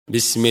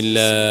بسم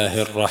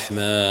الله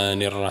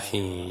الرحمن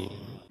الرحيم.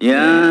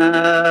 يا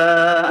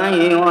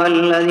أيها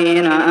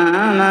الذين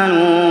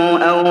آمنوا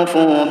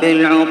أوفوا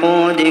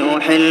بالعقود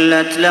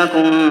أحلت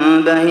لكم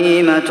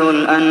بهيمة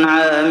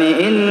الأنعام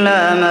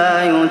إلا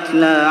ما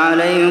يتلى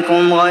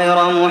عليكم غير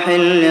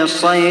محل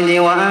الصيد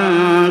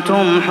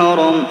وأنتم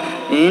حرم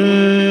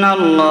إن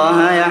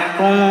الله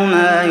يحكم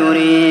ما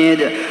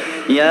يريد.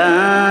 يا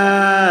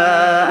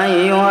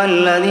أيها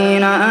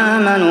الذين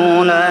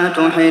آمنوا لا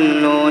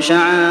تحلوا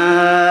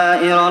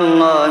شعائر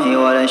الله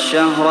ولا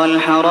الشهر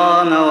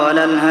الحرام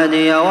ولا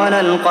الهدي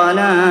ولا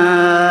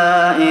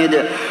القلائد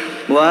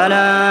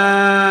ولا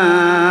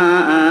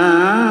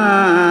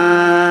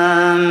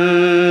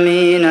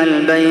آمين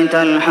البيت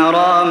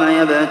الحرام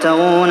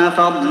يبتغون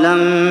فضلا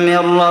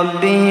من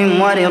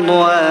ربهم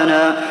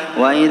ورضوانا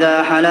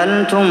وإذا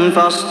حللتم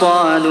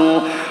فاصطادوا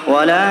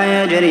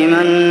ولا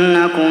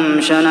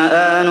يجرمنكم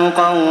شنآن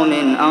قوم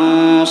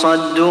أن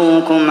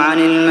صدوكم عن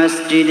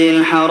المسجد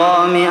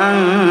الحرام أن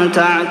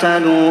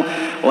تعتدوا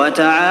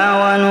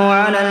وتعاونوا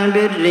على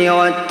البر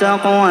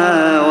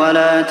والتقوى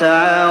ولا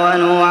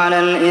تعاونوا على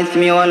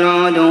الإثم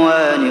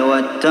والعدوان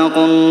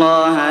واتقوا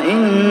الله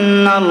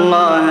إن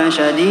الله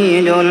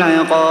شديد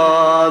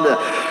العقاب.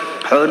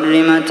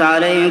 حرمت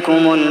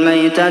عليكم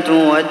الميتة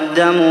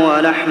والدم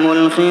ولحم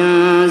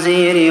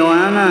الخنزير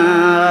وما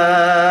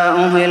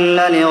أهل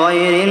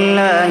لغير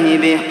الله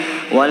به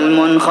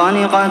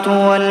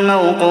والمنخنقة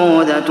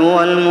والموقوذة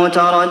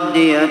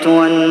والمتردية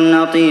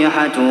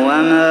والنطيحة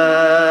وما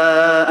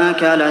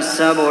أكل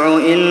السبع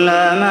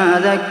إلا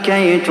ما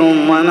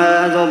ذكيتم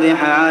وما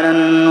ذبح على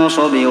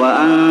النصب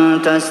وأن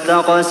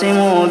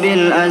تستقسموا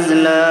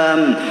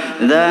بالأزلام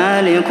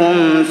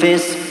ذلكم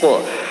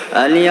فسق.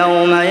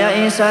 اليوم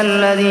يئس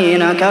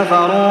الذين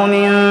كفروا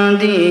من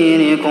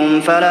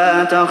دينكم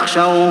فلا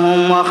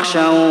تخشوهم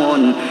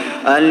واخشون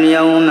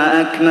اليوم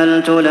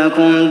أكملت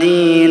لكم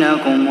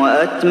دينكم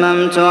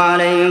وأتممت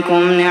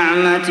عليكم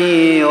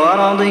نعمتي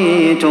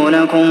ورضيت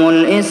لكم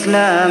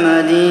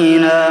الإسلام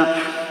دينا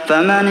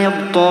فمن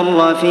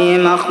اضطر في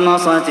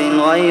مخمصة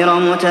غير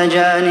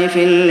متجانف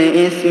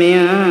لإثم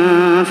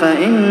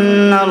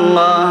فإن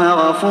الله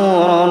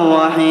غفور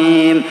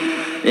رحيم.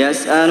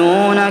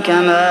 يسألونك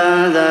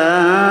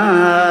ماذا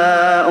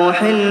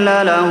أحل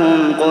لهم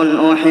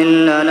قل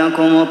أحل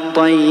لكم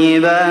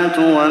الطيبات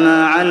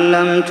وما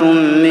علمتم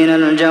من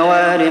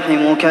الجوارح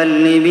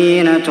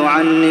مكلبين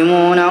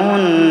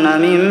تعلمونهن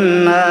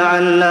مما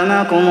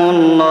علمكم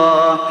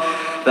الله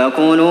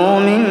فكلوا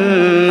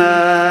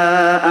مما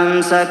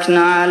أمسكن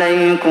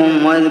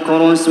عليكم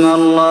واذكروا اسم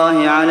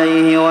الله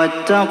عليه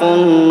واتقوا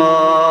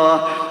الله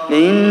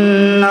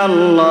إن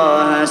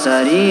الله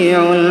سريع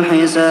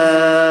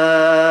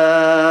الحساب.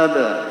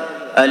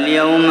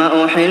 اليوم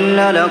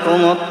أحل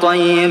لكم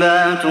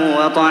الطيبات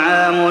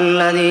وطعام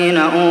الذين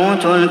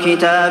أوتوا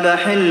الكتاب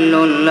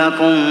حل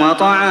لكم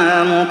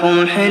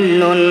وطعامكم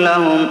حل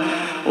لهم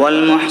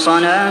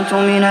والمحصنات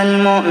من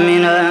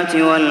المؤمنات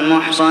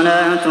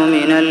والمحصنات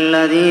من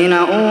الذين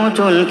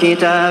أوتوا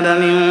الكتاب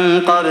من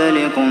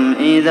قبلكم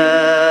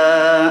إذا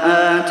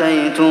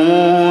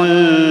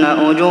آتيتموهن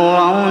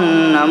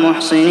أجورهن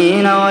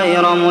محصنين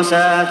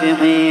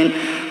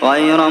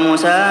غير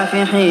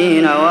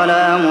مسافحين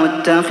ولا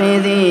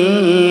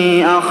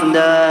متخذي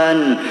أخدان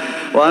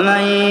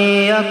ومن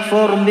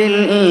يكفر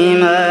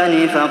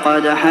بالإيمان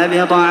فقد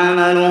حبط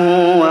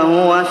عمله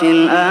وهو في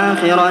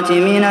الآخرة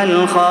من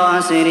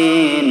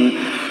الخاسرين.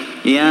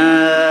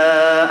 يا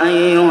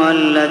أيها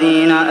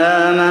الذين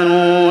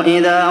آمنوا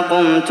إذا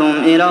قمتم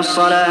إلى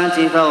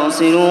الصلاة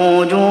فاغسلوا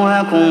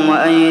وجوهكم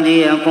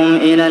وأيديكم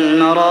إلى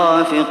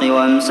المرافق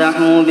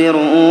وامسحوا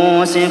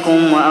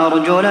برؤوسكم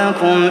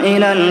وأرجلكم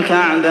إلى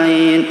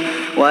الكعبين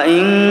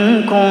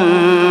وإن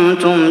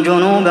كنتم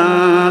جنبا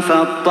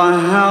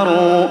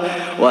فاطهروا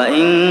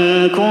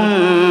وإن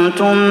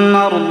كنتم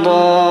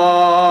مرضى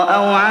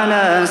أو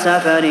على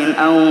سفر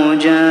أو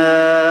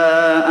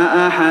جاء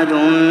أحد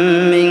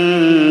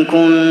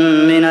منكم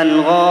من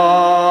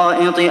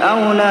الغائط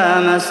أو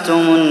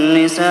لامستم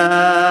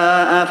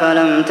النساء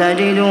فلم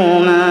تجدوا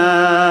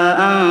ماء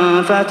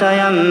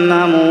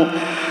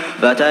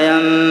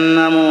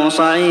فتيمموا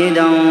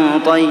صعيدا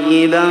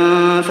طيبا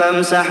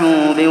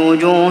فامسحوا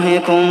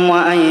بوجوهكم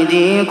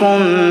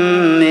وأيديكم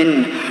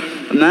منه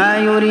ما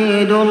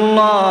يريد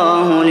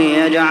الله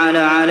ليجعل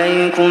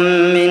عليكم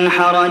من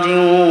حرج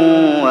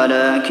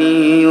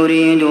ولكن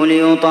يريد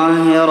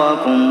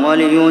ليطهركم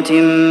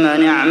وليتم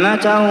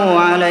نعمته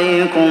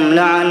عليكم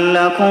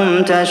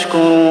لعلكم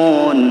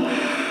تشكرون.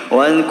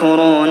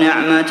 واذكروا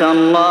نعمة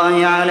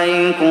الله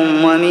عليكم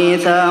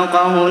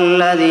وميثاقه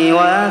الذي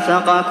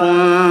واثقكم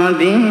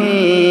به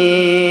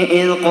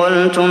إذ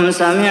قلتم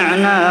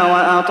سمعنا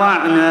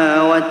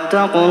وأطعنا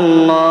واتقوا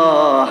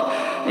الله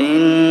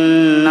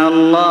إن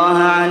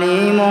الله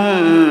عليم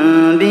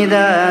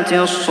بذات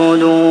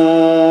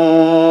الصدور.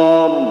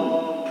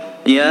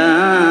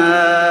 يا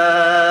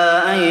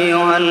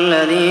أيها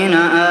الذين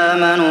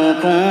آمنوا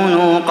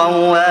كونوا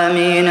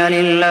قوامين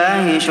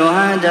لله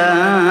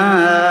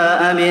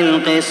شهداء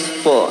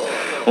بالقسط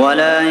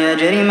ولا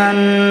يجرمنكم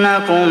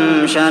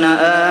يجرمنكم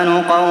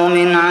شنآن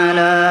قوم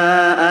على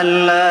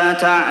ألا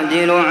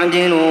تعدلوا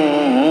اعدلوا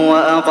هو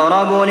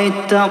أقرب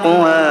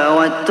للتقوى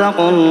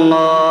واتقوا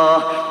الله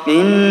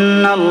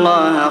إن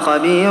الله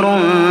خبير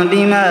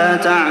بما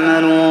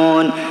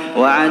تعملون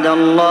وعد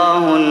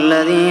الله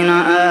الذين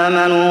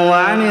آمنوا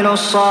وعملوا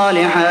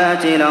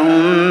الصالحات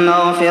لهم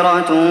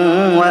مغفرة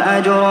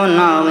وأجر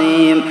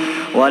عظيم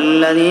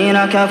والذين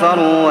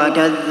كفروا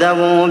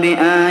وكذبوا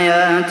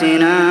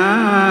بآياتنا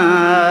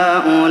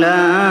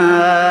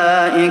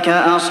أولئك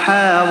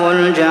أصحاب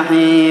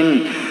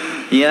الجحيم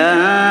يا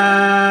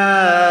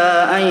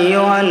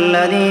أيها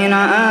الذين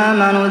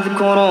آمنوا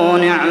اذكروا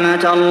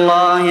نعمة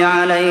الله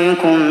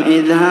عليكم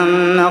إذ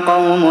هم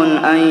قوم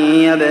أن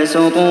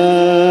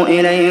يبسطوا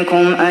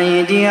إليكم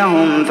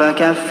أيديهم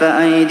فكف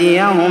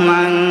أيديهم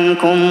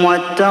عنكم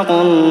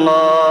واتقوا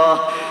الله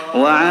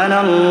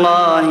وعلى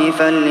الله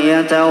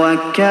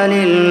فليتوكل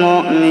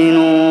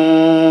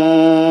المؤمنون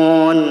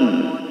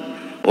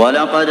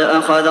ولقد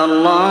أخذ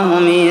الله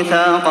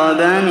ميثاق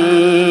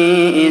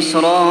بني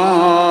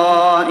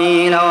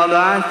إسرائيل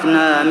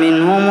وبعثنا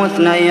منهم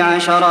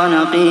 12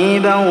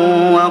 نقيبا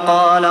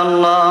وقال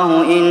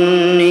الله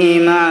إني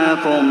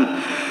معكم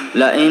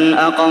لئن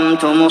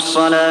أقمتم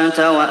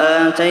الصلاة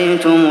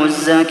وآتيتم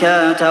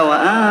الزكاة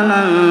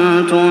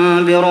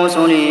وآمنتم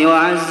برسلي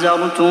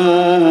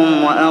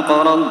وعزرتموهم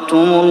وأقرضتم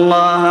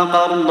الله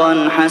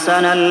قرضا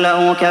حسنا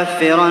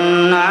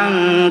لأكفرن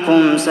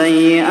عنكم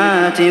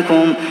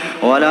سيئاتكم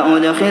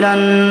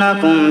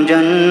ولأدخلنكم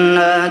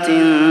جنات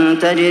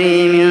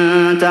تجري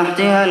من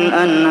تحتها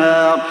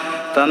الأنهار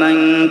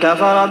فمن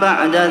كفر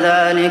بعد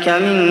ذلك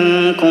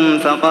منكم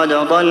فقد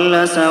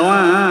ضل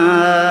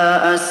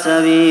سواء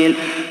السبيل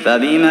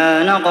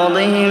فبما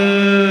نقضهم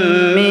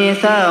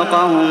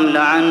ميثاقهم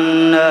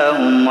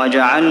لعناهم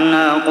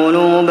وجعلنا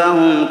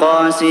قلوبهم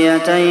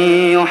قاسية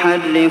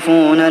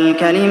يحرفون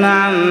الكلم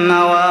عن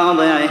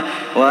مواضعه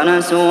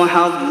ونسوا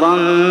حظا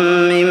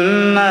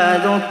مما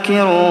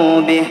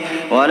ذكروا به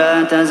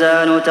ولا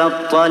تزال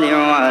تطلع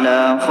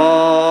على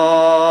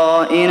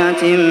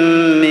خائنة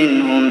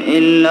منهم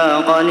إلا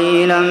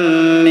قليلا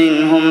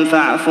منهم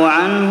فاعف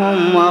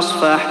عنهم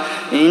واصفح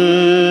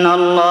إن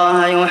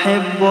الله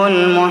يحب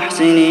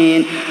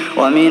المحسنين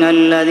ومن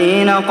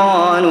الذين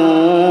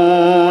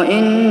قالوا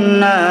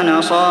إنا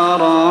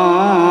نصارى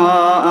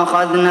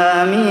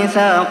أخذنا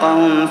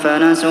ميثاقهم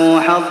فنسوا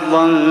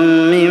حظا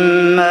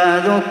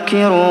مما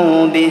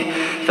ذكروا به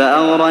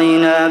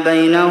فأغرينا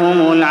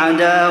بينهم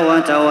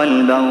العداوة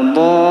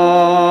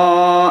والبغضاء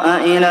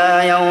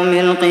إلى يوم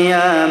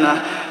القيامة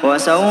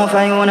وسوف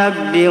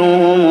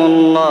ينبئهم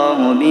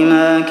الله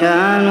بما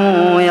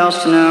كانوا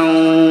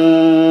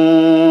يصنعون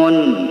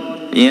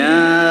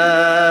يا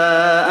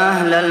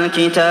أهل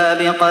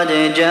الكتاب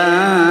قد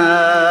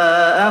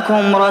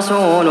جاءكم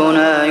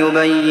رسولنا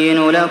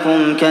يبين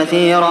لكم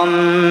كثيرا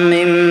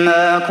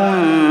مما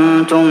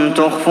كنتم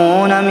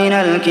تخفون من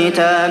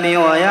الكتاب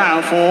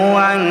ويعفو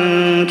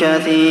عن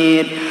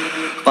كثير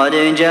قد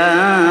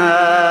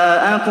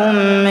جاءكم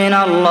من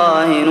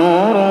الله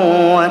نور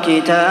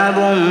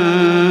وكتاب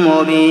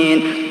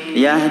مبين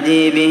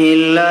يهدي به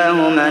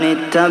الله من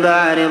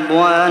اتبع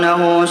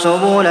رضوانه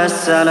سبل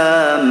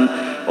السلام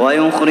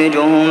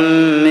ويخرجهم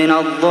من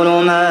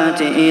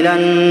الظلمات إلى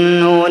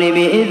النور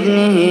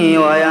بإذنه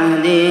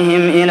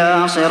ويهديهم إلى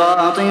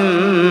صراط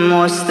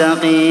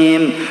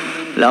مستقيم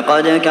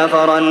لقد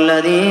كفر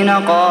الذين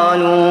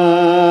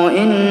قالوا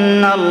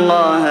إن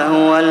الله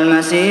هو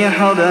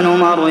المسيح ابن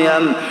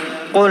مريم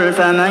قل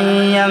فمن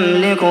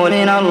يملك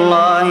من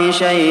الله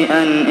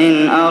شيئا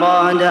إن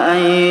أراد أن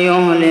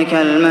يهلك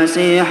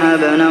المسيح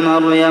ابن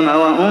مريم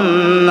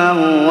وأمه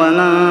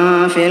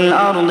ومن في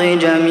الأرض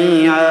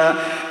جميعا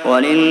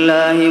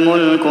ولله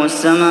ملك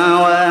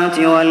السماوات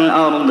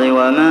والأرض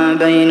وما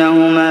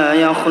بينهما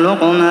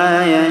يخلق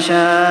ما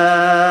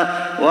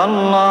يشاء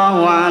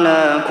والله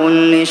على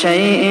كل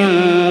شيء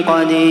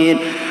قدير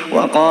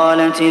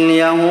وقالت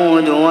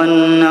اليهود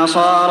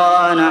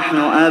والنصارى نحن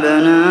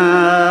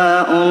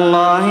أبناء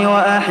الله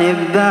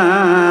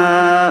وأحباؤه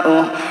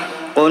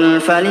قل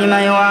فلم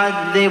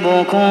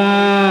يعذبكم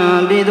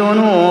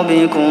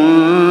بذنوبكم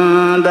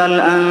بل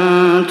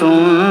أنتم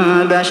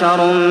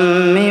بشر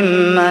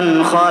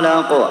ممن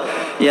خلق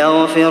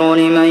يغفر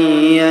لمن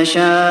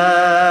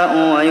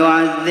يشاء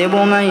ويعذب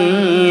من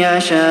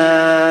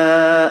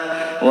يشاء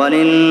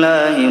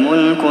ولله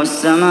ملك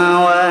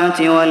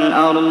السماوات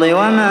والأرض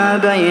وما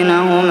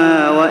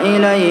بينهما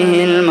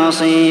وإليه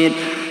المصير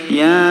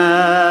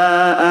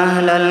يا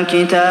أهل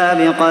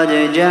الكتاب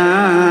قد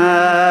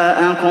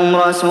جاءكم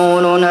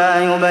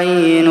رسولنا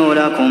يبين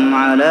لكم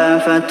على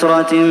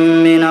فترة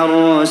من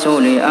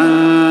الرسل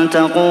أن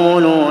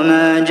تقولوا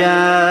ما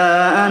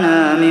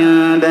جاءنا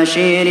من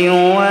بشير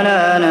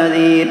ولا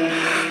نذير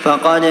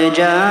فقد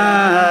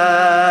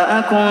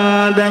جاءكم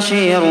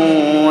بشير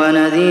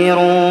ونذير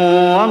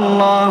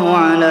والله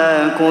على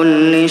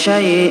كل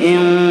شيء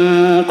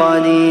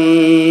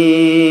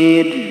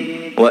قدير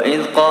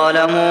وإذ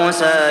قال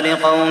موسى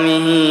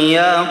لقومه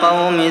يا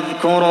قوم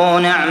اذكروا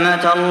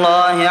نعمة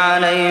الله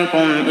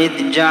عليكم إذ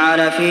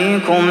جعل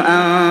فيكم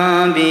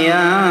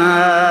أنبياء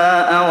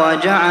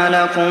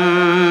وجعلكم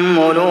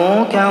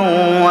ملوكا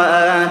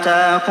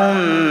وآتاكم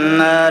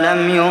ما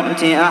لم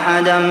يؤت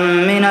أحدا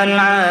من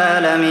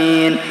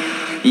العالمين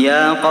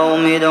يا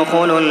قوم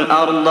ادخلوا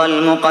الأرض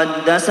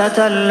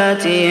المقدسة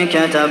التي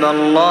كتب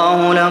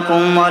الله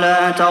لكم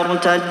ولا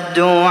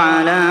ترتدوا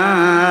على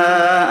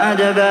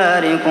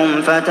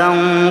أدباركم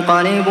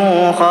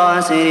فتنقلبوا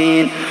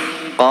خاسرين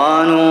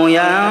قالوا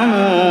يا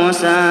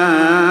موسى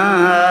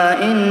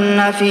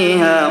إن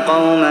فيها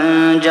قوما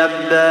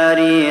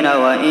جبارين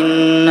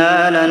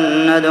وإنا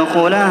لن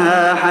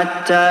ندخلها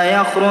حتى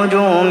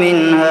يخرجوا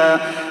منها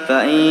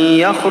فإن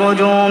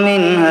يخرجوا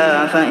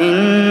منها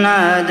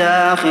فإنا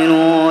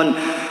داخلون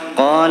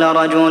قال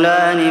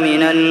رجلان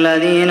من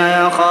الذين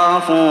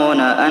يخافون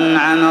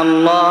أنعم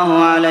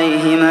الله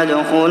عليهم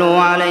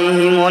ادخلوا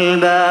عليهم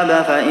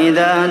الباب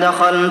فإذا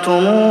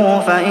دخلتموه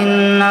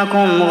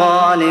فإنكم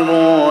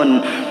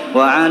غالبون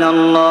وعلى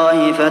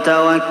الله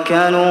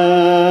فتوكلوا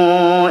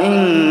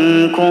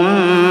إن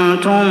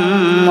كنتم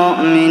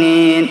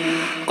مؤمنين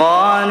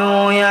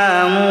قالوا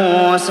يا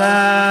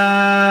موسى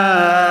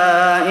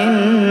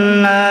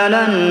إنا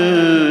لن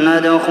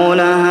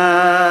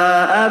ندخلها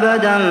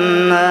أبدا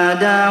ما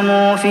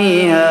داموا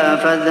فيها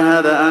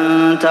فاذهب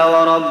أنت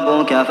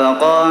وربك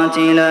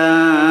فقاتلا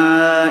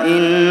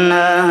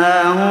إنا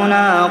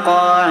هاهنا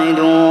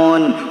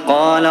قاعدون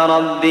قال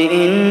رب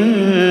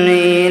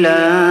إني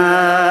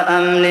لا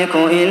أملك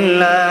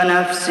إلا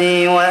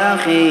نفسي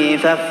وأخي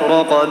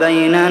فافرق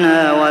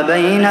بيننا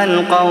وبين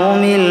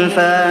القوم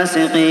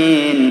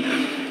الفاسقين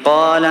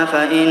قال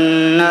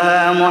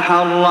فإنها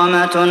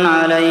محرمة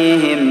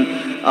عليهم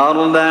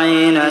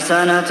 40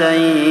 سنة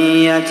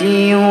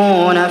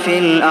يتيهون في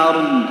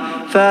الأرض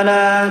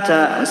فلا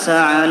تأس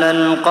على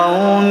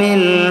القوم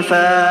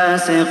الفاسقين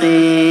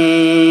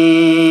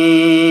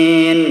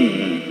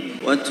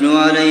واتل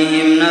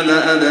عليهم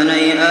نبأ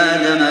ابني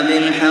آدم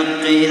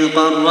بالحق إذ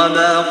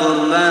قربا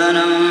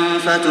قربانا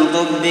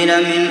فتقبل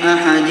من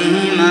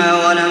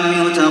أحدهما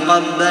ولم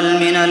يتقبل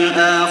من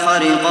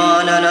الآخر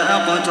قال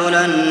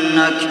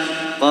لأقتلنك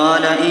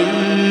قال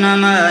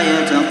إنما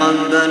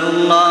يتقبل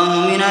الله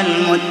من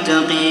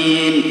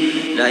المتقين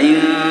لئن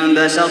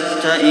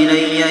بسطت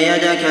إلي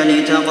يدك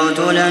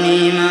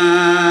لتقتلني ما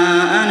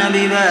أنا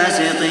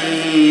بباسط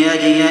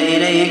يدي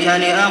إليك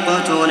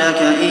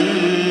لأقتلك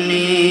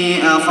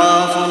إني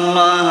أخاف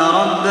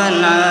الله رب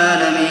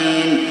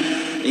العالمين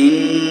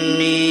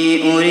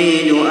إني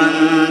أريد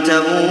أن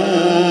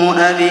تبوء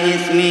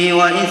بإثمي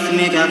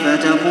وإثمك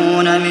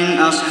فتكون من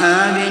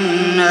أصحاب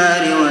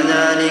النار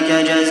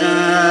وذلك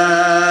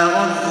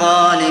جزاء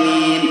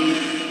الظالمين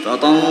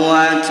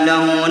فطوعت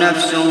له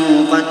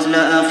نفسه قتل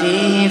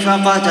أخيه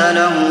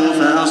فقتله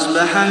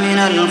فأصبح من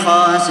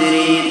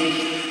الخاسرين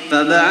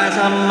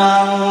فبعث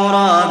الله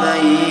غرابا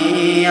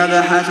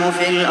يبحث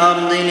في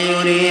الأرض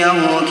ليريه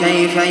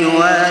كيف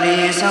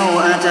يواري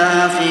سوءة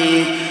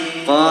أخيه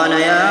قال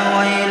يا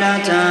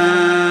ويلتى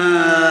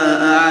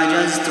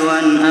أعجزت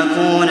أن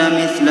أكون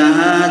مثل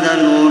هذا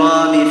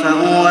الغراب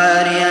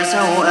فأواري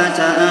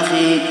سوءة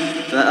أخي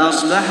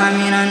فأصبح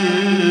من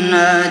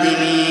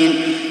النادمين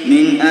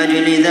من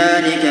أجل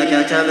ذلك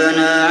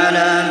كتبنا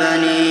على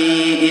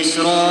بني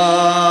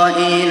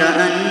إسرائيل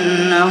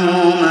أنه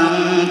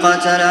من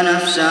قتل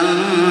نفسا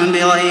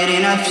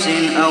بغير نفس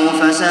أو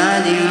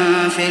فساد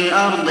في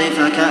الأرض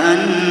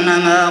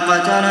فكأنما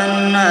قتل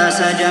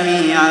الناس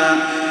جميعا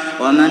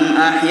ومن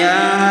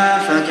أحياها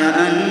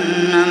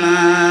فكأنما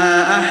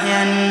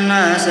أحيا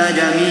الناس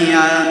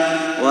جميعا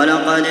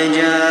ولقد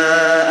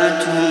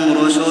جاءتهم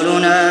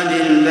رسلنا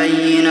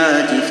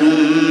بالبينات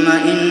ثم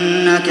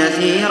إن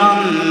كثيرا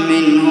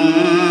منهم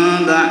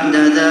بعد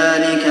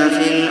ذلك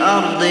في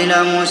الأرض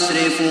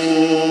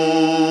لمسرفون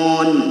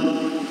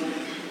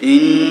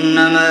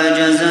إنما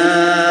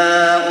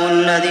جزاء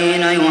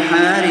الذين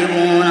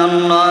يحاربون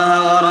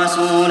الله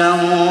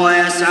ورسوله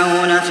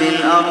ويسعون في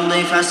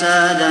الأرض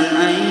فسادا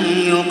أن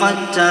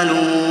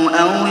يقتلوا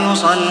أو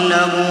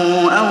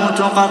يصلبوا أو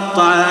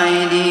تقطع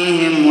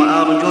أيديهم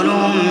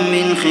وأرجلهم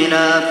من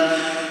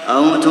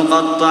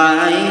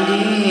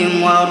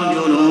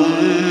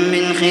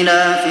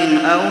خلاف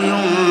أو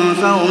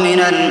ينفوا من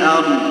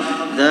الأرض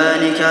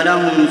ذلك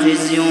لهم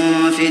خزي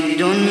في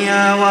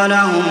الدنيا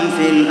ولهم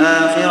في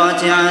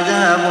الآخرة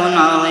عذاب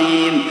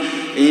عظيم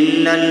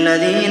إلا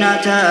الذين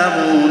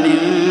تابوا من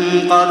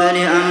قبل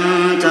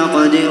أن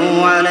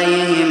تقدروا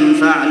عليهم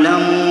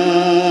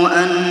فاعلموا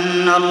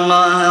أن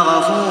الله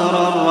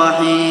غفور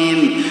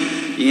رحيم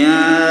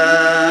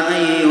يا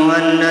أيها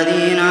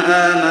الذين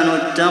آمنوا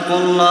اتقوا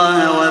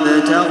الله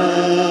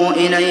وابتغوا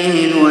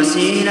إليه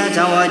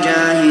الوسيلة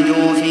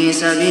وجاهدوا في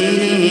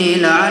سبيله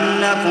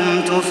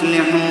لعلكم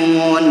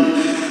تفلحون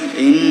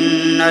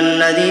إن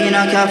الذين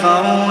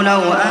كفروا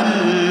لو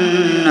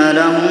أن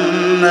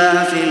لهم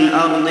ما في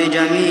الأرض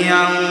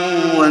جميعا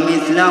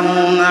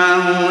ومثله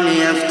معه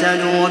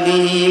ليفتدوا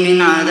به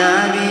من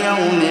عذاب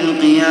يوم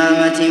القيامة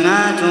القيامة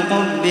ما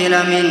تقبل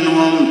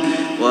منهم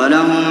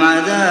ولهم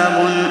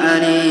عذاب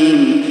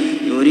أليم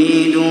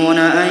يريدون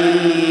أن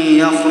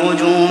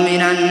يخرجوا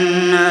من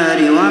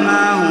النار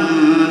وما هم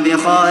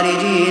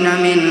بخارجين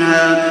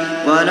منها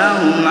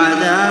ولهم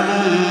عذاب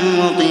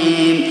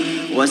مقيم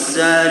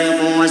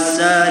والسارق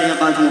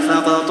والسارقة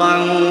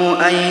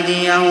فاقطعوا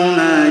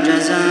أيديهما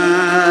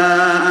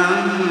جزاء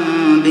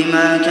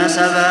بما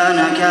كسبا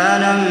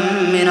نكالا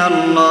من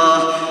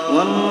الله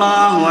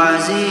والله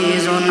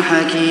عزيز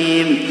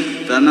حكيم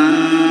فمن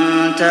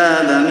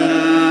تاب من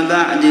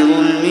بعد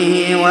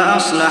ظلمه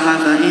وأصلح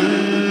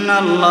فإن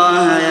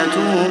الله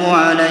يتوب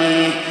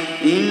عليه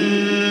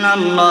إن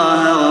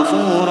الله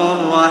غفور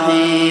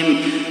رحيم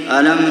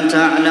ألم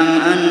تعلم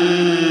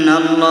أن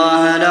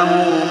الله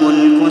له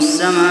ملك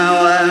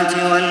السماوات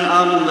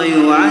والأرض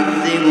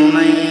يعذب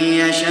من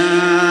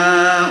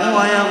يشاء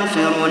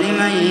ويغفر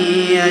لمن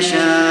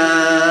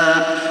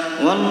يشاء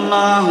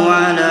والله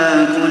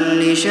على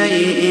كل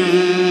شيء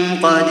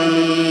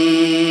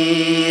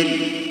قدير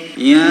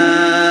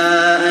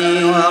يا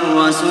أيها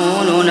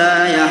الرسول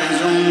لا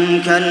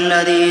يحزنك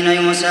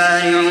الذين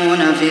يسارعون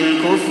في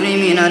الكفر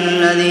من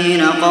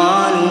الذين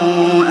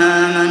قالوا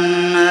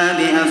آمنا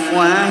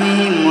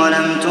بأفواههم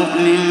ولم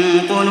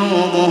تؤمن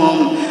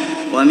قلوبهم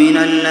ومن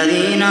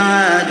الذين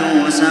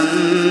هادوا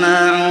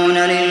سماعون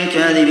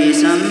للكذب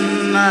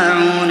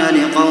سماعون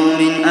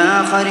لقوم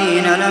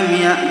آخرين لم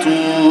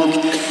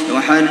يأتوك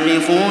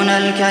يحرفون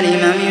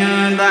الكلم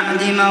من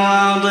بعد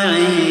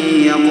مواضعه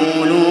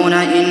يقولون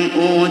إن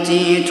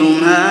أوتيتم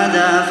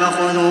هذا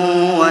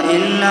فخذوه وإن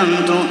لم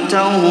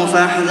تؤتوه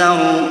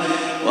فاحذروا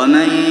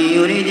ومن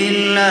يرد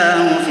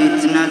الله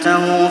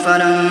فتنته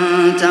فلن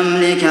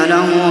تملك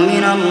له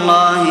من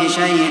الله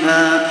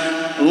شيئا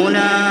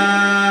أولئك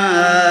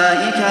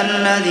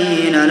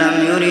الذين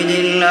لم يرد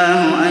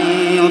الله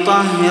أن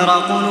يطهر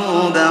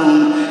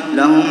قلوبهم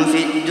لهم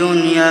في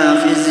الدنيا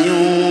خزي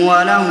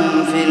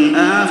ولهم في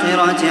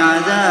الآخرة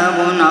عذاب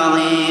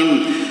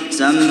عظيم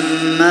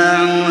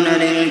سماعون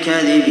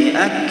للكذب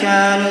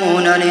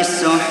أكالون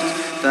للسحت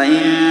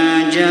فإن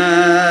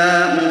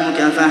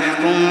جاءوك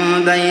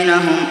فاحكم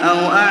بينهم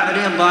أو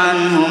أعرض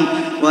عنهم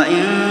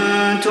وإن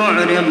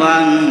تعرض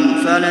عنهم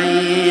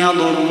فلن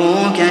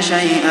يضروك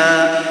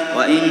شيئا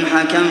وإن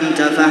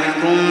حكمت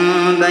فاحكم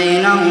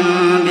بينهم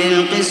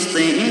بالقسط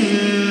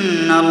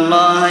إن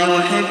الله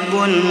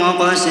يحب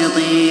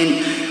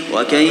المقسطين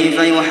وكيف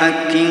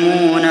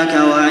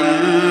يحكمونك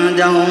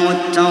وعندهم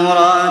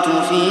التوراة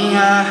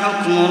فيها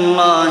حكم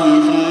الله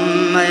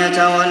ثم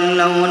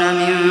يتولون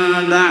من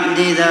بعد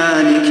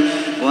ذلك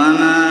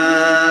وما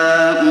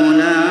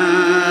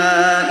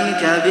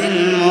أولئك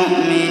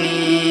بالمؤمنين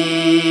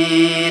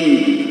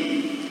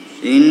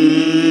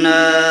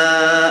إنا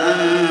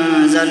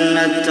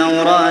أنزلنا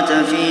التوراة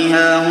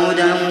فيها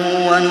هدى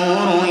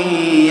ونور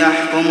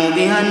يحكم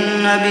بها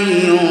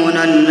النبيون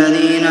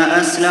الذين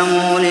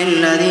أسلموا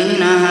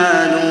للذين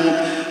هادوا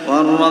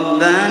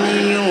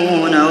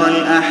والربانيون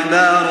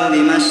والأحبار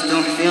بما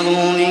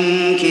استحفظوا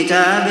من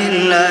كتاب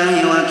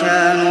الله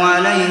وكانوا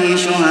عليه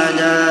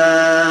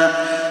شهداء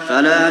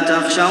فلا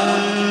تخشوا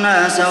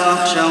الناس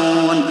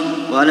واخشون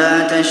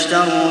ولا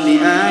تشتروا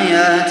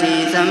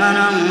بآياتي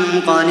ثمنا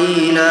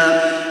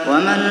قليلا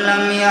ومن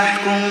لم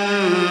يحكم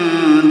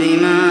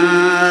بما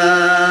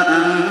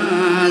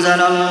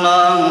أنزل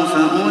الله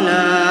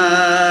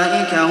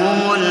فأولئك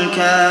هم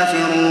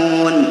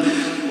الكافرون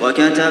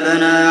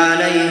وكتبنا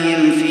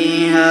عليهم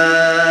فيها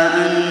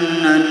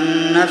أن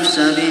النفس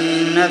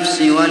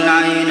بالنفس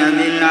والعين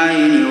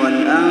بالعين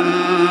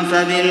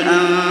والأنف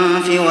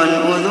بالأنف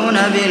والأذن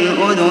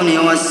بالأذن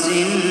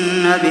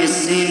والسن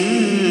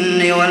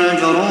بالسن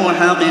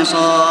والجروح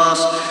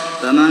قصاص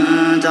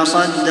فمن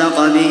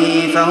تصدق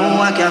به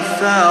فهو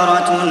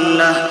كفارة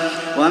له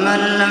ومن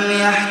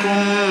لم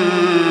يحكم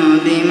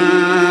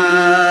بما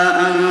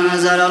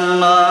أنزل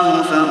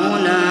الله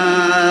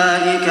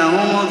فأولئك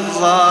هم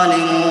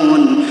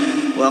الظالمون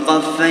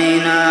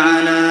وقفينا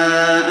على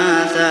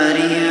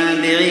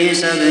آثارهم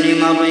بعيسى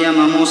ابن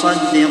مريم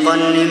مصدقا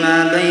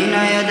لما بين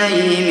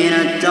يديه من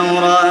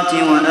التوراة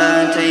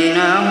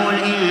وآتيناه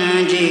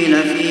الإنجيل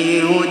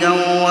فيه هدى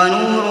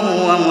ونور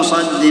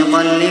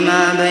ومصدقا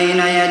لما بين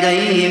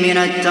يديه من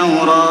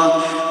التوراة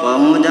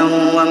وهدى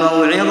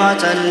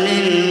وموعظة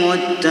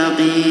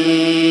للمتقين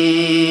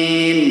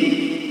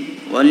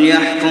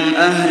وليحكم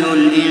أهل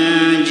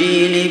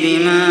الإنجيل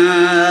بما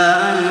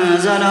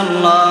أنزل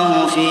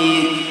الله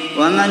فيه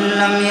ومن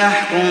لم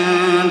يحكم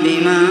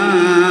بما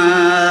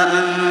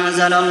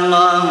أنزل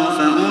الله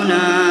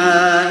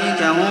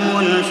فأولئك هم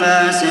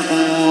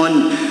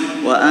الفاسقون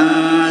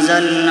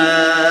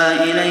وأنزلنا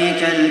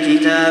إليك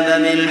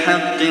الكتاب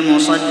بالحق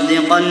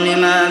مصدقا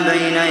لما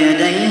بين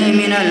يديه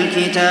من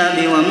الكتاب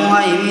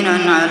ومهيمنا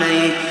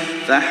عليه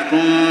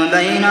فاحكم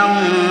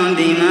بينهم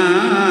بما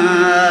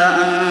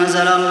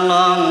أنزل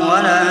الله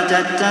ولا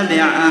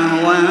تتبع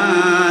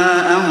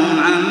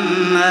أهواءهم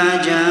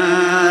عما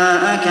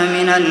جاءك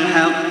من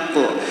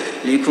الحق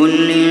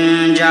لكل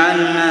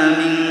جعلنا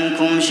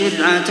منكم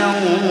شرعة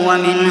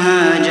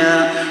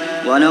ومنهاجا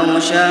ولو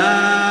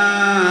شاء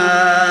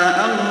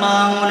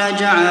الله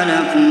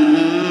لجعلكم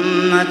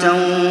أمة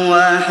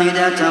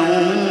واحدة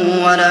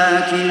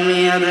ولكن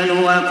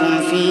ليبلوكم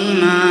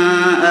فيما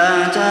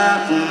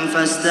آتاكم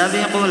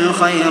فاستبقوا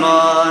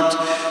الخيرات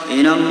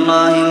إلى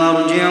الله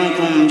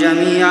مرجعكم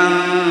جميعا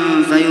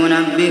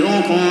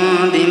فينبئكم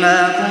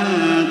بما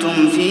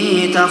كنتم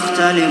فيه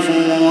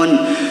تختلفون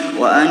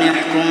وأن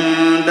احكم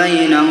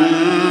بينهم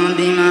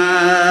بما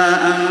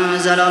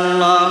أنزل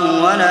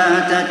الله ولا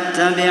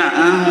تتبع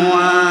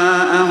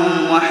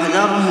أهواءهم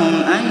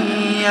واحذرهم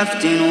أن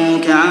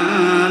يفتنوك عن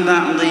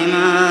بعض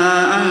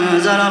ما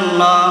أنزل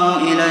الله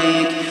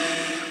إليك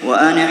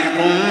وأن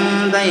احكم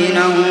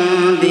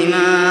بينهم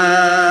بما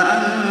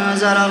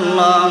أنزل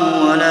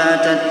الله ولا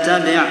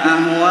تتبع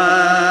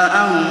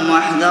أهواءهم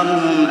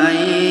واحذرهم أن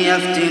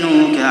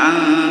يفتنوك عن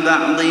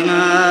بعض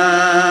ما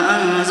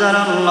أنزل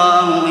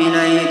الله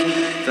إليك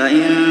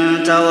فإن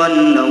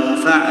تولوا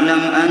فاعلم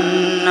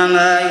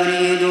أنما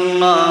يريد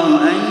الله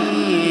أن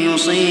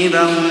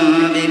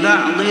يصيبهم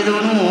ببعض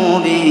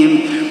ذنوبهم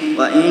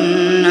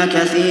وإن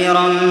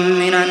كثيرا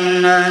من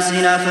الناس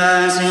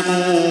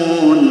لفاسقون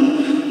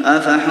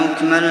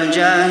أفحكم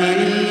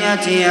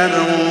الجاهلية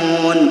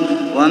يبغون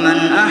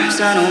ومن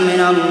أحسن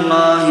من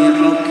الله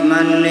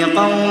حكما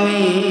لقوم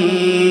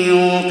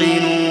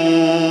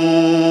يوقنون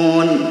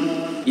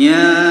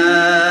يا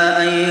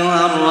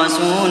أيها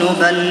الرسول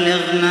بلغ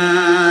ما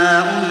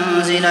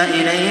أنزل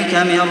إليك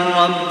من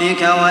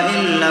ربك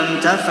وإن لم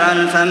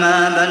تفعل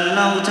فما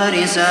بلغت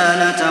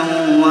رسالته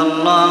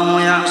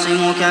والله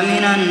يعصمك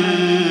من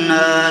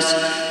الناس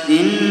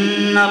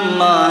إن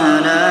الله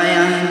لا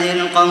يهدي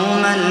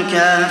القوم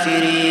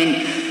الكافرين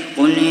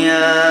قل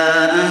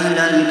يا أهل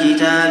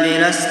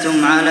الكتاب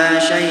لستم على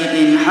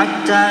شيء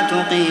حتى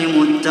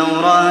تقيموا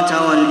التوراة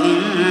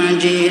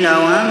والإنجيل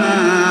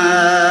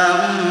وما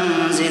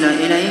أنزل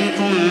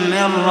إليكم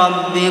من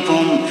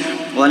ربكم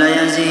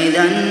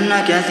وليزيدن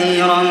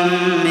كثيرا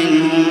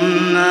منهم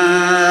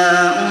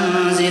ما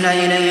أنزل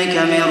إليك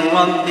من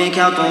ربك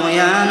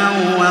طغيانا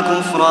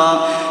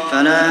وكفرا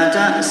فلا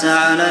تأس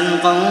على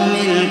القوم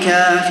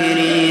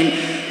الكافرين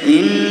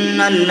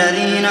إن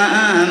الذين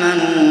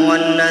آمنوا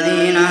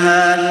والذين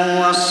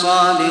هادوا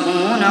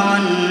والصابئون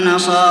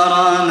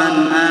والنصارى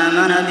من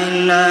آمن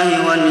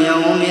بالله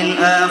واليوم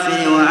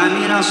الآخر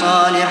وعمل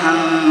صالحا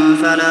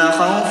فلا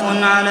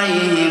خوف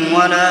عليهم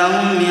ولا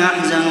هم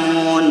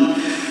يحزنون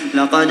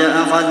لقد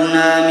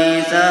أخذنا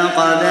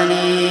ميثاق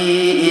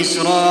بني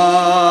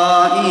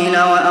إسرائيل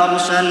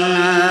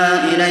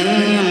وأرسلنا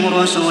إليهم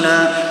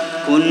رسلا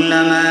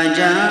كلما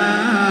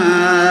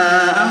جاءهم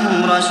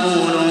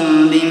رسول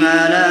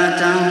بما لا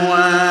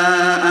تهوى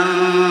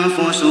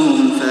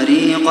أنفسهم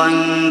فريقا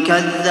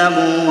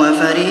كذبوا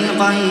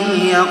وفريقا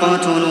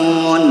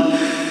يقتلون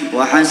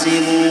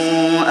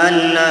وحسبوا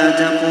ألا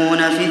تكون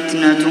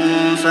فتنة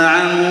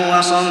فعموا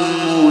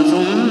وصموا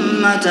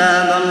ثم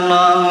تاب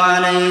الله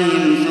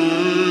عليهم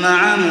ثم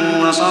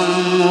عموا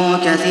وصموا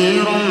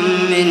كثير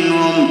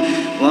منهم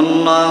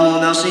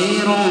والله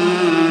بصير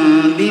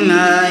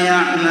بما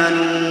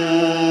يعملون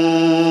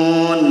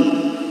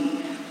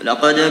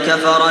لقد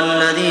كفر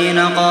الذين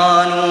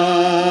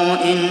قالوا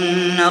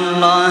إن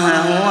الله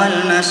هو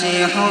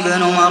المسيح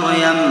ابن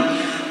مريم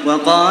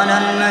وقال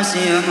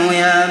المسيح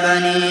يا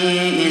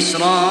بني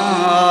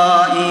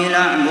إسرائيل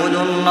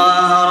اعبدوا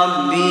الله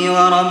ربي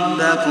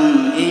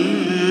وربكم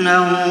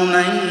إنه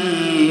من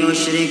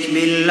يشرك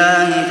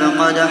بالله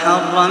فقد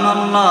حرم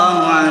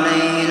الله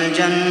عليه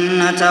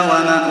الجنة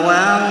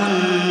ومأواه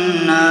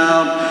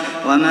النار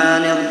وما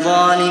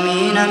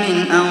للظالمين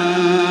من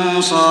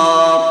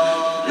أنصار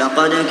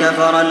لقد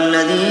كفر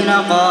الذين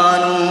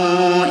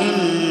قالوا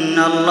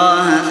إن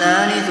الله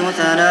ثالث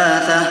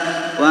ثلاثة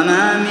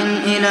وما من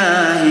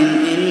إله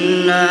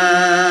إلا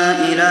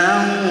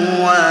إله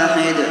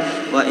واحد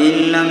وإن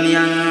لم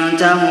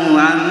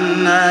ينتهوا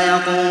عما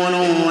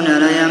يقولون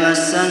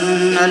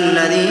ليمسن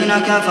الذين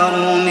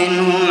كفروا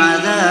منهم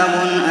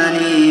عذاب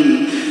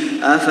أليم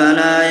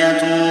أفلا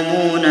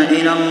يتوبون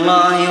إلى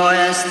الله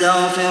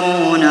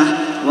ويستغفرونه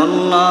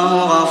والله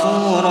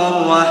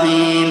غفور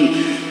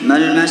رحيم ما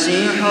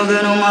المسيح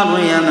ابن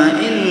مريم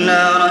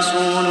إلا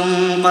رسول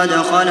قد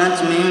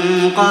خلت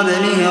من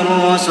قبله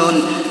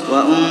الرسل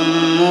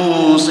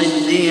وأمه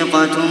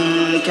صديقة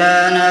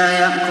كانا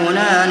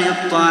يأكلان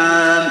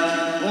الطعام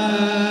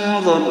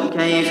انظر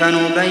كيف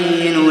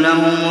نبين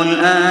لهم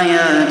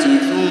الآيات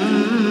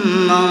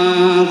ثم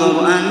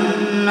انظر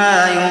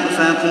أنى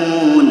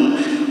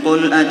يؤفكون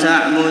قل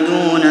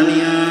أتعبدون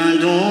من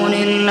دون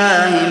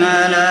الله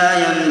ما لا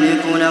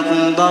يملك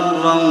لكم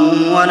ضرا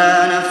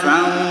ولا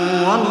نفعا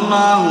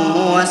والله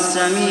هو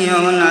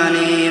السميع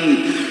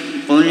العليم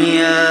قل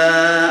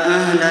يا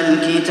أهل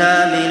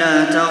الكتاب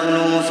لا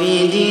تغلوا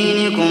في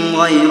دينكم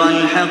غير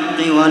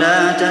الحق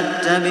ولا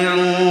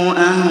تتبعوا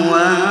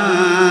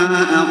أهواء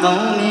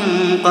قوم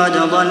قد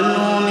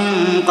ضلوا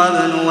من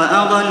قبل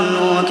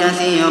وأضلوا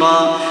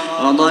كثيرا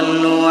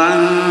وضلوا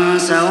عن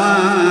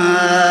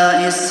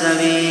سواء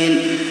السبيل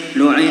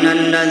لعن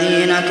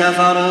الذين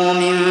كفروا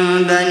من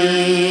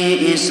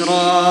بني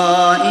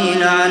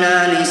إسرائيل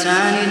على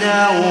لسان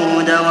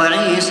داود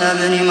وعيسى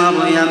ابن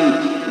مريم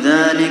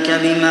ذلك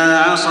بما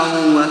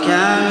عصوا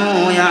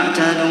وكانوا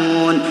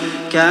يعتدون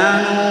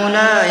كانوا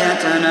لا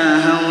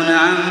يتناهون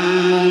عن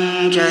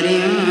منكر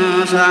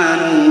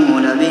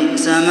فعلوه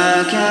لبئس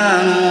ما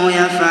كانوا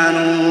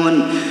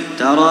يفعلون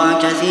ترى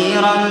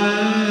كثيرا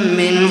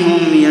منهم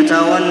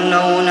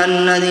يتولون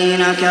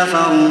الذين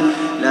كفروا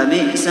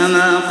لبئس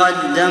ما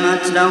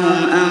قدمت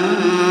لهم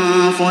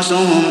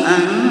أنفسهم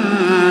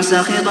أن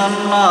سخط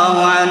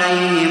الله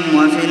عليهم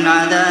وفي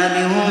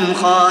العذاب هم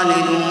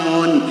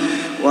خالدون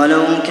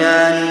ولو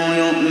كانوا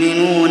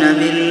يؤمنون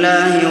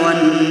بالله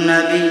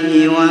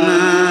والنبي وما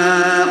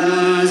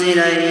أنزل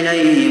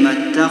إليه ما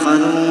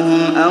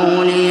اتخذوهم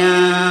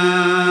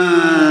أولياء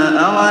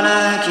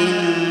ولكن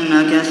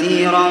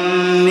كثيرا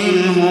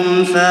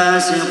منهم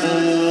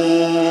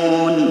فاسقون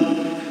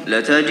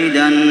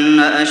لتجدن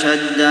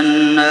أشد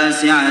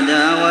الناس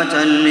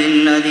عداوة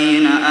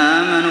للذين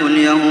آمنوا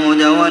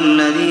اليهود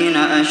والذين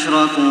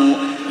أشركوا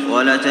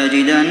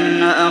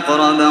ولتجدن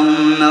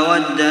أقربهم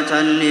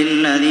مودة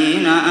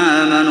للذين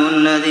آمنوا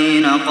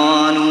الذين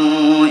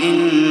قالوا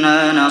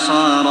إنا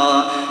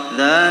نصارى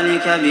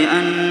ذلك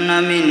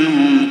بأن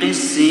منهم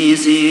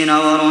قسيسين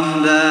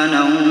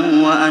ورهبانا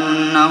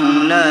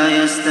وأنهم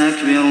لا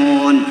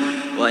يستكبرون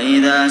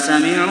وإذا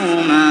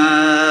سمعوا ما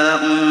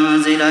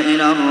أنزل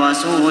إلى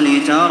الرسول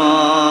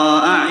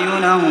ترى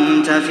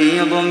أعينهم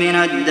تفيض من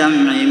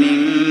الدمع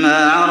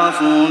مما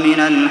عرفوا من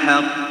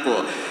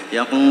الحق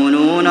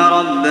يقولون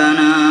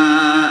ربنا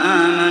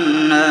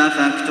آمنا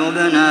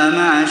فاكتبنا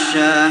مع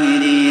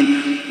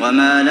الشاهدين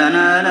وما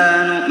لنا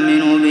لا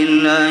نؤمن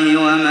بالله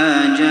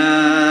وما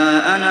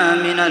جاءنا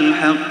من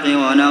الحق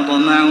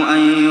ونطمع أن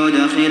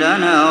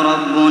يدخلنا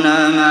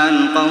ربنا مع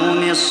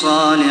القوم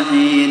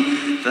الصالحين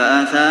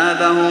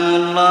فأثابهم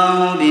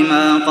الله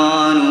بما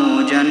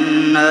قالوا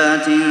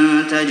جنات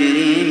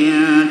تجري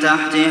من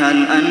تحتها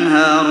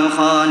الأنهار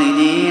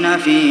خالدين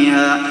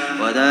فيها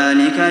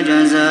وذلك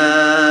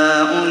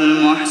جزاء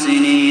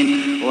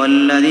المحسنين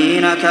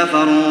والذين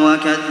كفروا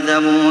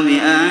وكذبوا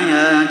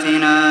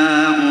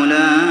بآياتنا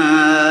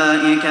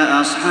أولئك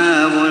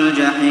أصحاب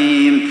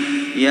الجحيم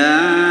يا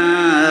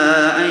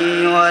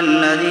أيها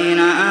الذين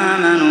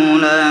آمنوا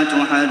لا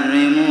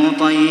تحرموا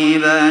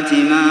طيبات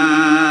ما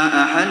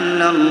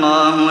أحل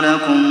الله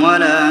لكم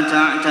ولا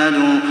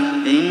تعتدوا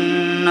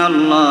إن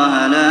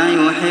الله لا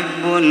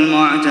يحب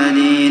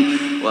المعتدين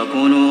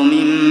وكلوا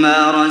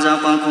مما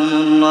رزقكم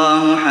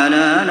الله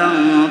حلالا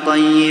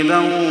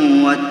طيبا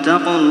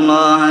واتقوا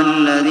الله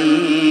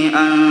الذي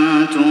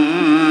أنتم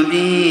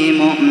به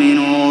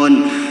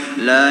مؤمنون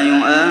لا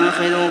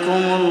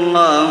يؤاخذكم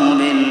الله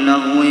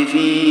باللغو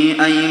في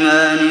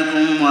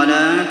أيمانكم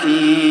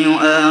ولكن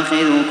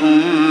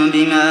يؤاخذكم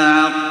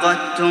بما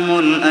عقدتم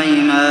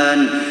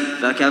الأيمان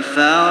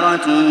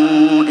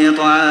فكفارته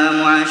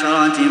إطعام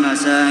 10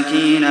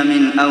 مساكين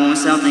من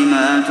أوسط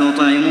ما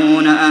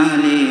تطعمون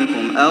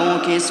أهليكم أو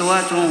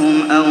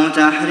كسوتهم أو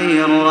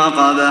تحرير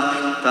رقبة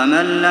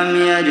فمن لم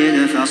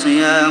يجد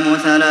فصيام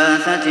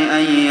 3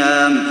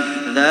 أيام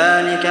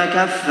ذلك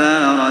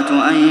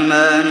كفارة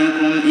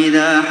أيمانكم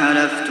إذا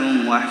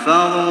حلفتم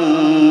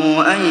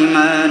واحفظوا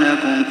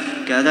أيمانكم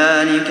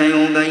كذلك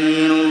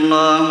يبين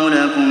الله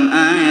لكم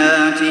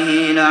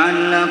آياته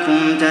لعلكم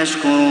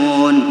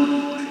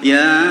تشكرون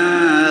يا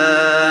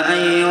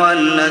أيها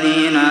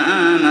الذين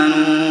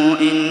آمنوا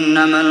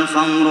إنما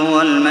الخمر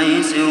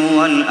والميسر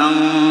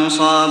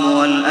والأنصاب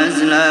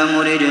والأزلام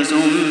رجس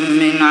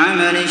من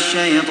عمل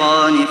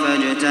الشيطان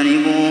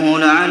فاجتنبوه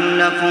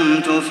لعلكم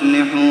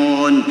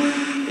تفلحون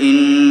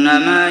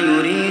إنما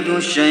يريد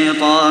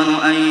الشيطان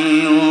أن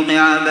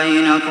يوقع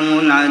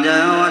بينكم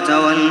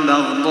العداوة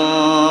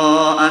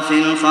والبغضاء في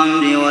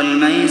الخمر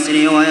والميسر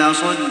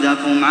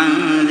ويصدكم عن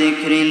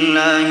ذكر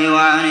الله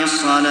وعن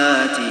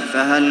الصلاة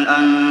فهل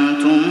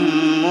أنتم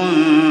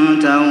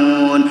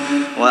منتهون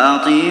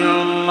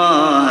وأطيعوا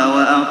الله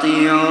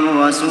وأطيعوا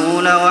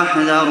الرسول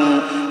واحذروا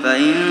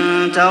فإن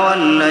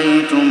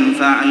توليتم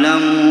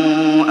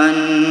فاعلموا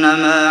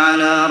أنما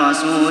على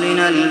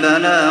رسولنا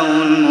البلاغ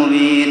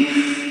المبين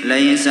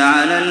ليس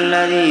على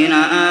الذين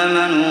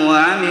آمنوا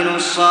وعملوا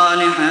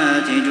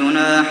الصالحات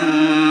جناح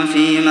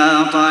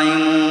فيما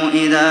طعموا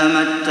إذا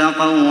ما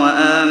اتقوا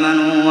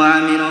وآمنوا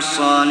وعملوا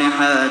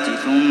الصالحات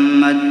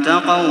ثم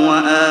اتقوا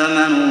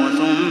وآمنوا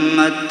ثم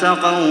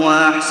اتقوا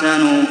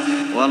وأحسنوا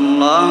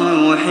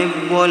والله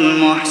يحب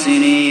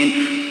المحسنين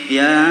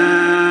يا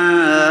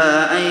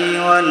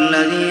أيها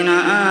الذين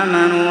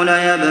آمنوا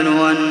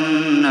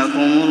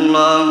ليبلونكم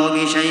الله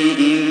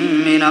بشيء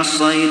من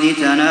الصيد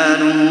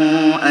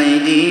تناله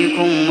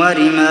أيديكم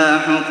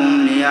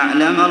ورماحكم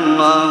ليعلم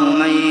الله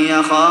من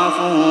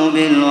يخافه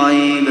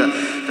بالغيب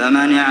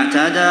فمن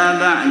اعتدى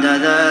بعد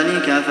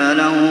ذلك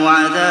فله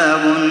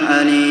عذاب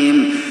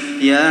أليم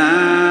يا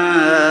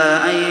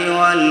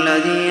أيها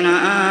الذين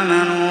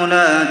آمنوا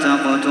لا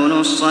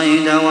تقتلوا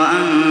الصيد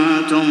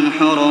وأنتم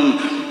حرم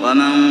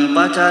ومن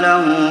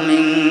قتله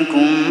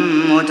منكم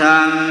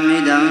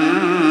متعمدا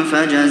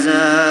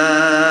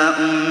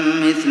فجزاء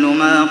مثل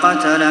ما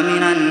قتل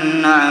من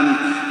النعم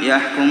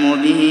يحكم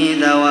به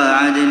ذوى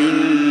عدل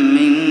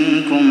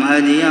منكم منكم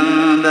هديا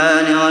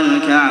بالغ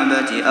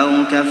الكعبة أو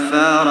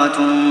كفارة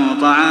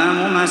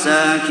طعام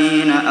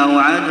مساكين أو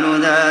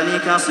عدل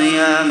ذلك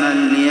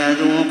صياما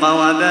ليذوق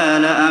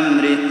وبال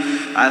أمره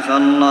عفى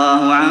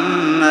الله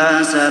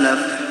عما سلف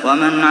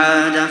ومن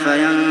عاد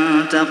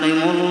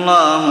فينتقم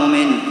الله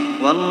منه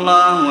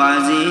والله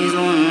عزيز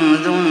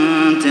ذو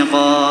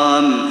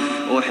انتقام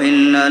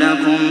أحل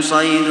لكم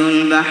صيد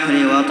البحر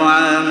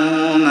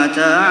وطعامه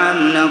متاعا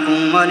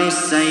لكم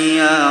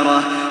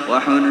وللسيارة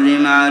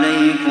وحرم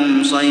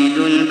عليكم صيد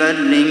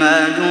البر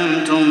ما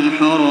دمتم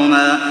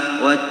حرما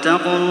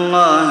واتقوا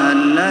الله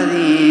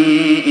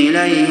الذي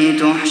إليه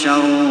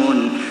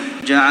تحشرون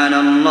جعل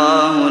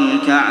الله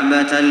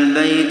الكعبة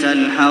البيت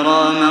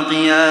الحرام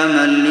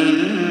قياما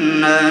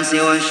للناس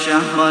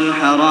والشهر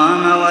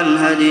الحرام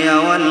والهدي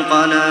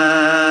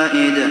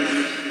والقلائد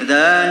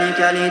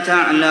ذلك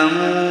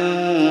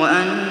لتعلموا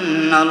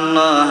أن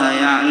الله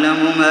يعلم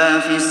ما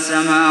في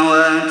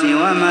السماوات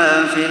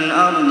وما في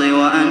الأرض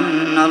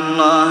وأن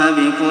الله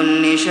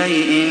بكل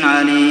شيء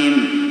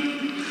عليم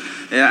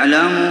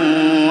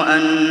اعلموا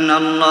أن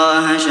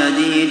الله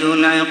شديد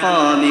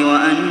العقاب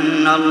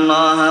وأن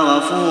الله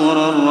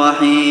غفور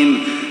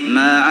رحيم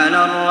ما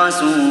على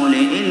الرسول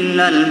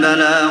إلا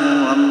البلاغ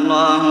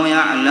والله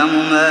يعلم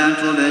ما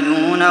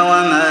تبدون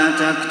وما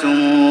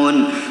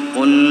تكتمون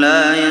قل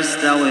لا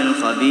يستوي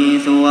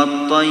الخبيث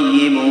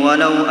والطيب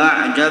ولو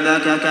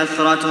أعجبك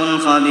كثرة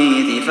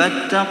الخبيث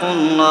فاتقوا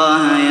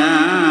الله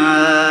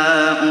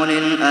يا أولي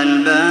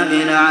الألباب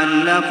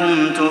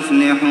لعلكم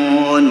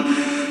تفلحون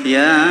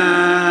يا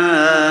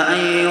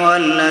أيها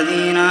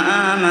الذين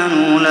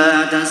آمنوا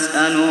لا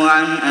تسألوا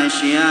عن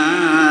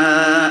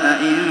أشياء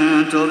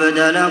إن تبد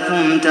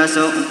لكم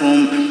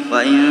تسؤكم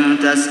وإن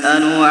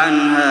تسألوا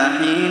عنها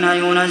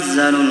حين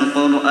ينزل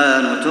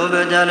القرآن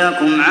تبد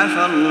لكم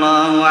عفى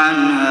الله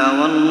عنها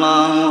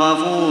والله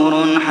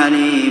غفور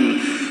حليم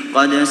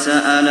قد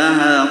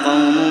سألها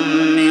قوم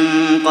من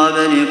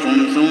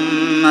قبلكم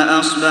ثم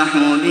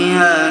أصبحوا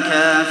بها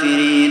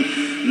كافرين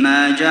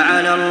ما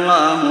جعل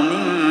الله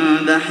من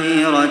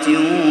بحيرة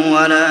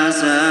ولا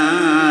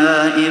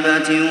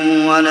سائبة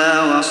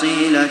ولا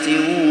وصيلة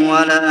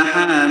ولا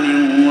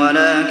حام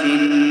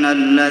ولكن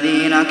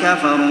الذين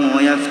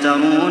كفروا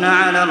يفترون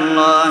على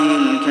الله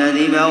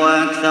الكذب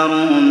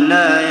وأكثرهم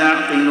لا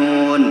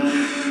يعقلون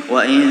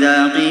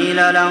وإذا قيل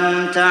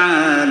لهم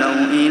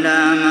تعالوا إلى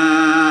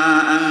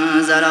ما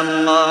أنزل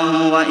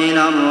الله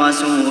وإلى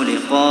الرسول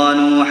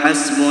قالوا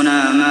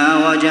حسبنا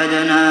ما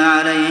وجدنا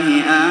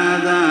عليه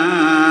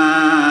آباءنا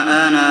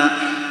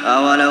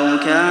أولو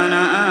كان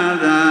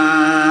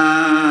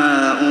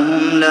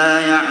آباؤهم لا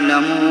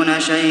يعلمون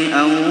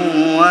شيئا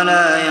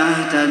ولا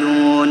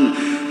يهتدون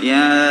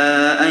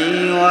يا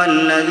أيها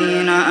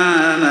الذين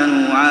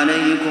آمنوا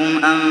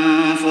عليكم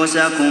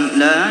أنفسكم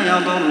لا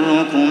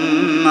يضركم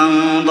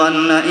من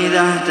ضل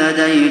إذا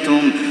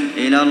اهتديتم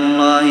إلى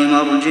الله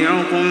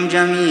مرجعكم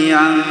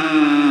جميعا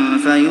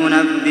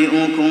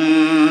فينبئكم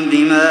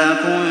بما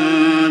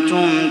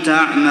كنتم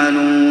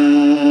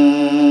تعملون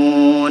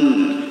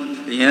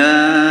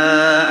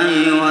يا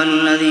أيها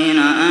الذين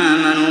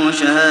آمنوا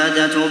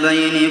شهادة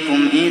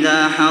بينكم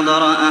إذا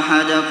حضر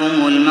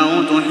أحدكم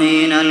الموت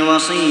حين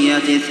الوصية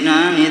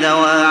اثنان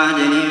ذوى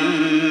عدل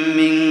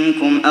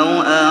منكم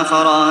أو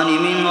آخران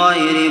من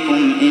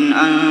غيركم إن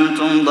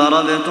أنتم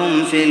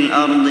ضربتم في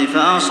الأرض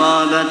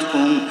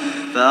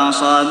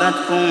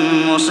فأصابتكم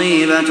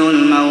مصيبة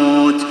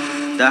الموت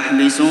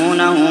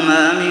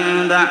تحبسونهما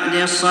من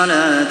بعد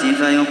الصلاة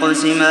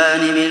فيقسمان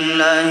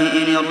بالله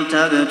إن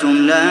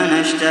ارتبتم لا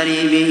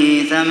نشتري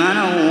به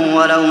ثمنا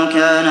ولو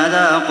كان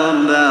ذا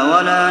قربى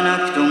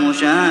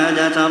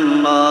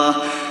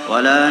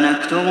ولا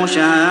نكتم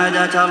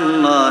شهادة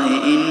الله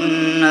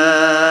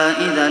إنا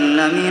إذا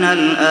لمن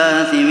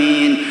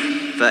الآثمين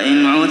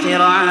فإن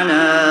عثر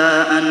على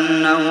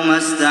أنهما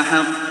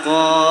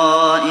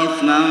استحقا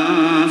إثما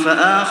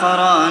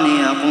فآخران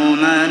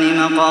يقومان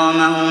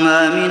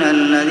مقامهما من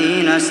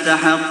الذين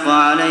استحق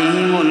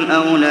عليهم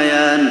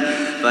الأوليان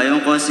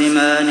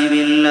فيقسمان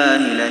بالله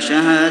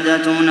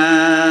لشهادتنا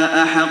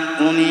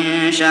أحق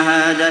من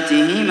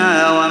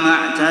شهادتهما وما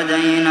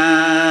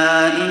اعتدينا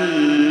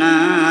إنا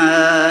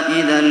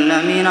إذا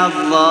لمن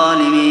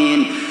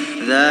الظالمين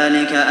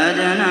ذلك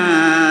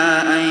أدنى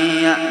أن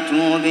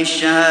يأتوا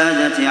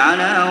بالشهادة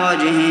على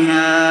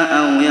وجهها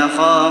أو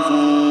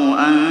يخافوا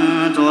أن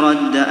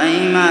ترد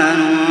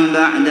أيمان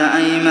بعد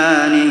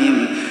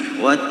أيمانهم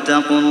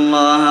واتقوا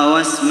الله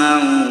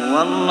واسمعوا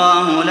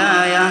والله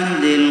لا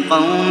يهدي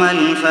القوم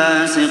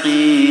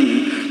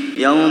الفاسقين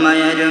يوم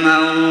يجمع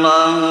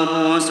الله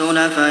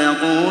الرسل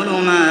فيقول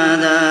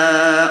ماذا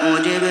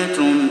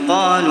أجبتم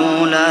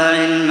قالوا لا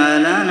علم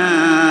لنا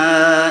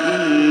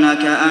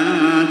إنك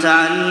أنت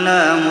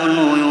علام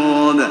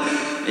الغيوب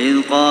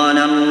إذ قال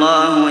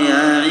الله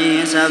يا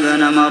عيسى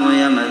ابن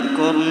مريم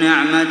اذكر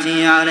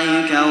نعمتي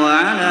عليك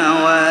وعلى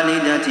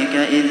والدتك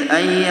إذ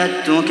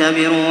أيدتك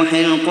بروح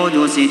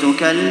القدس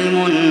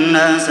تكلم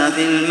الناس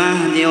في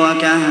المهد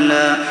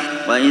وكهلا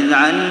وإذ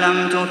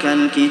علمتك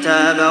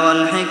الكتاب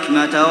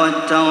والحكمة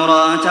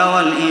والتوراة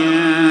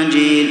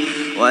والإنجيل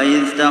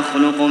وإذ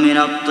تخلق من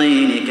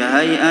الطين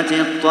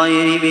كهيئة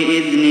الطير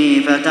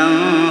بإذني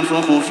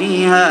فتنفخ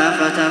فيها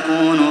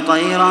فتكون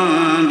طيرا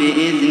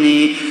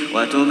بإذني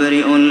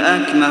وتبرئ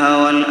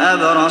الأكمه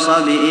والأبرص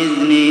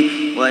بإذني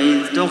وإذ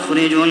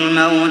تخرج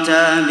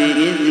الموتى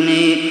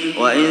بإذني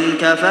وإذ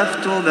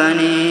كففت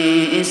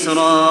بني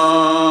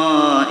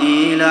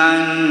إسرائيل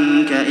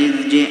عنك إذ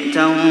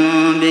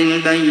جئتهم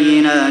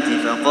بالبينات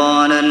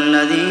فقال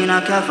الذين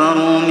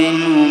كفروا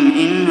منهم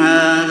إن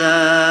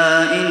هذا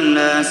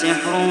إلا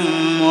سحر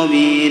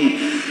مبين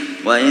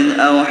وإذ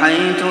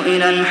أوحيت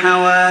إلى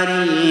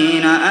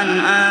الحواريين أن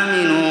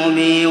آمنوا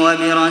بي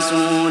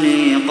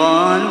وبرسولي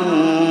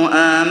قالوا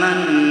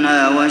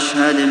آمنا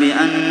واشهد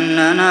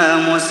بأننا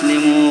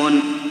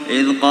مسلمون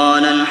إذ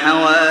قال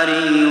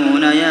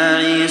الحواريون يا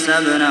عيسى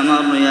ابن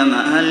مريم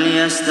هل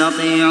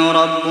يستطيع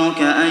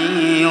ربك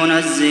أن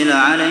ينزل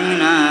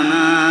علينا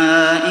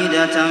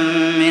مائدة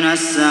من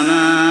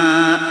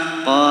السماء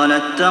قال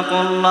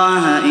اتقوا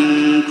الله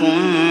إن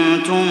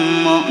كنتم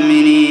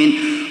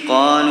مؤمنين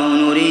قالوا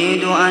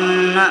نريد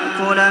أن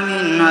نأكل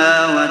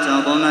منها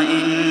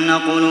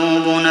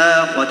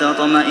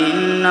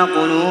وتطمئن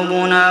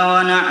قلوبنا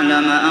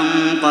ونعلم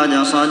أن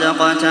قد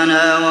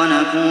صدقتنا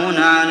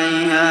ونكون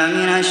عليها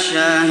من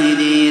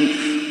الشاهدين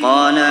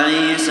قال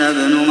عيسى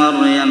ابن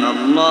مريم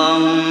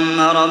اللهم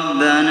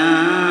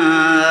ربنا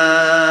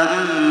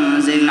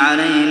أنزل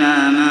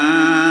علينا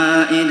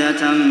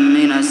مائدة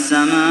من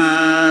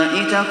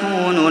السماء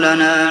تكون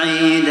لنا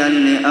عيدا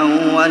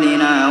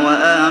لأولنا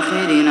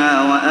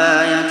وآخرنا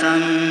وآية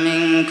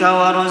منك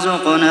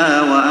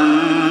وارزقنا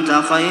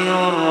وأنت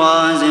خير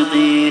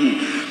الرازقين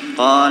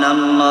قال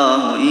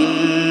الله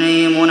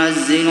إني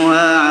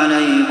منزلها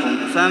عليكم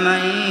فمن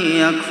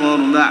يكفر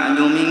بعد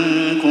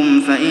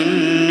منكم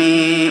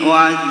فإني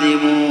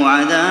أعذبه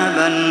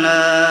عذابا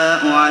لا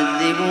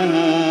أعذبه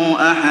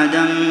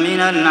أحدا من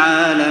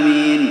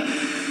العالمين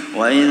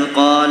وإذ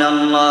قال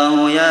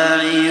الله يا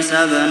عيسى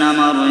ابن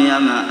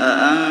مريم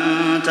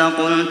أأنت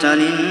قلت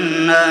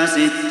للناس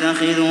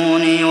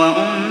اتخذوني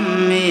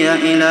وأمي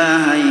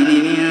إلهين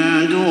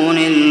من دون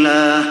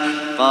الله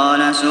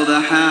قال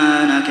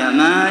سبحانك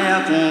ما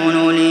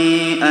يكون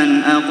لي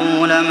أن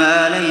أقول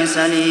ما ليس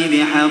لي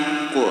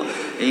بحق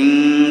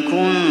إن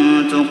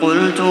كنت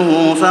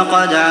قلته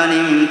فقد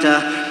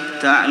علمته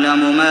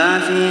تعلم ما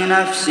في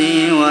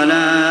نفسي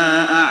ولا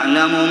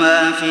أعلم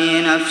ما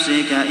في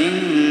نفسك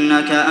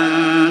إنك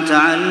أنت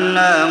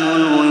علام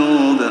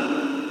الغيوب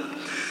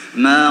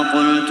ما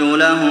قلت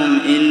لهم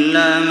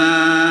إلا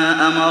ما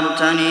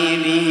أمرتني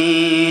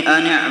به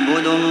أن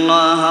اعبدوا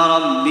الله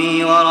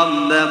ربي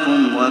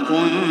وربكم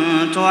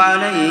وكنت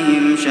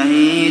عليهم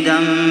شهيدا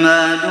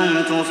ما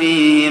دمت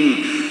فيهم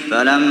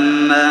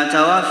فلما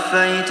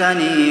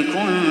توفيتني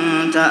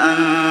كنت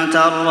أنت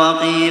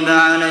الرقيب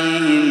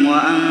عليهم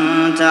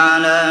وأنت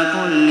على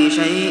كل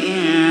شيء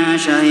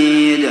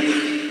شهيد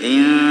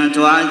إن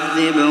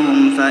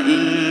تعذبهم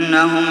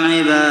فإنهم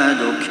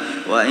عبادك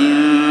وإن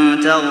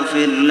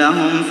تغفر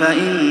لهم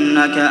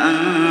فإنك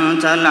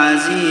أنت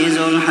العزيز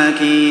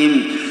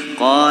الحكيم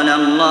قال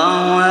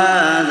الله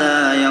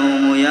هذا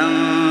يوم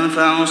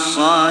ينفع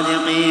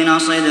الصادقين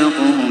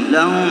صدقهم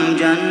لهم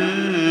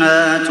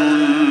جنات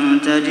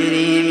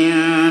تجري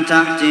من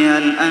تحتها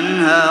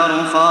الأنهار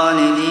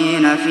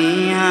خالدين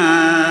فيها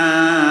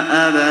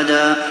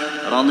أبدا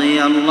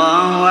رضي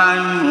الله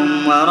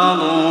عنهم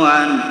ورضوا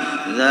عنه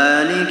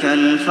ذلك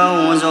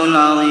الفوز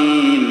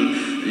العظيم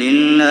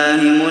لله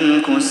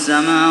ملك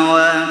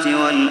السماوات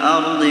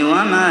والأرض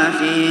وما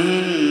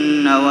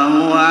فيهن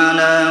وهو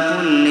على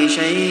كل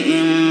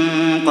شيء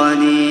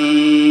قدير